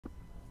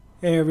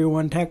Hey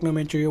everyone,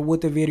 Technomentor here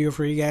with a video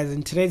for you guys.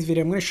 In today's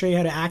video, I'm going to show you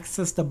how to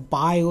access the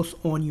BIOS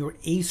on your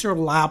Acer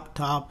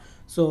laptop.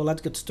 So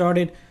let's get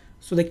started.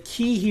 So the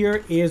key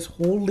here is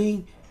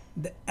holding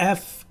the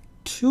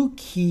F2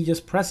 key,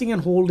 just pressing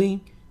and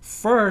holding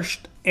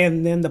first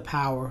and then the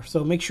power.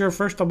 So make sure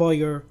first of all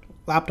your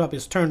laptop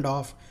is turned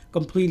off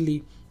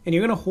completely, and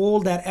you're going to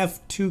hold that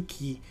F2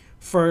 key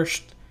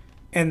first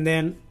and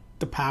then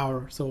the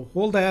power. So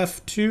hold the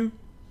F2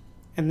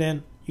 and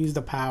then use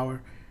the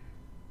power.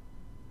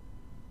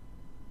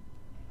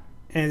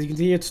 And as you can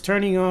see, it's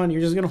turning on.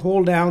 You're just going to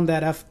hold down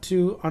that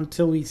F2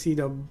 until we see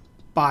the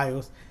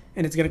BIOS.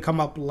 And it's going to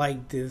come up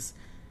like this.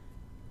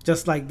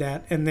 Just like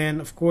that. And then,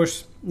 of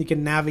course, you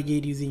can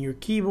navigate using your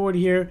keyboard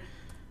here.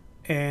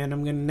 And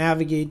I'm going to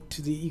navigate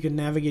to you can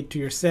navigate to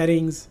your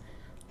settings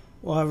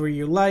however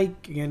you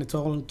like. Again, it's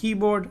all on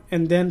keyboard.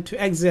 And then to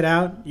exit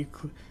out, you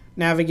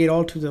navigate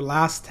all to the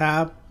last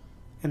tab.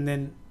 And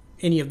then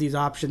any of these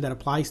options that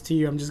applies to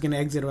you. I'm just going to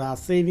exit without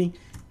saving.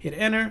 Hit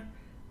enter.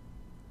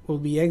 Will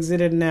be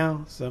exited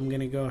now, so I'm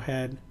gonna go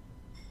ahead,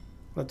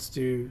 let's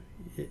do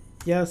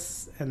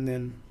yes, and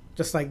then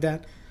just like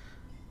that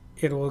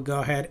it will go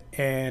ahead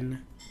and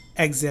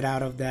exit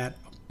out of that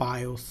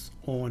BIOS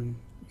on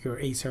your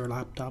Acer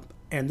laptop,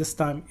 and this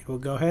time it will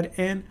go ahead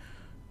and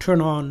turn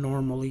on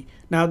normally.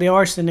 Now there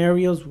are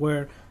scenarios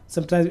where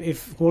sometimes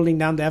if holding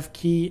down the F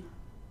key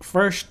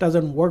first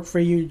doesn't work for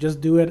you,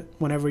 just do it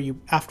whenever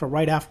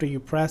right after you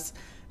press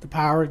the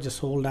power. Just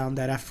hold down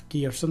that F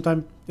key, or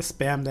sometimes just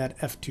spam that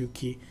F2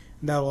 key,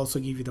 and that will also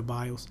give you the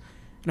BIOS.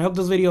 And I hope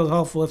this video is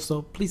helpful. If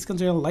so, please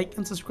consider the like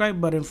and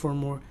subscribe button for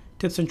more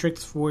tips and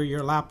tricks for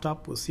your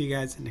laptop. We'll see you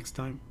guys next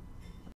time.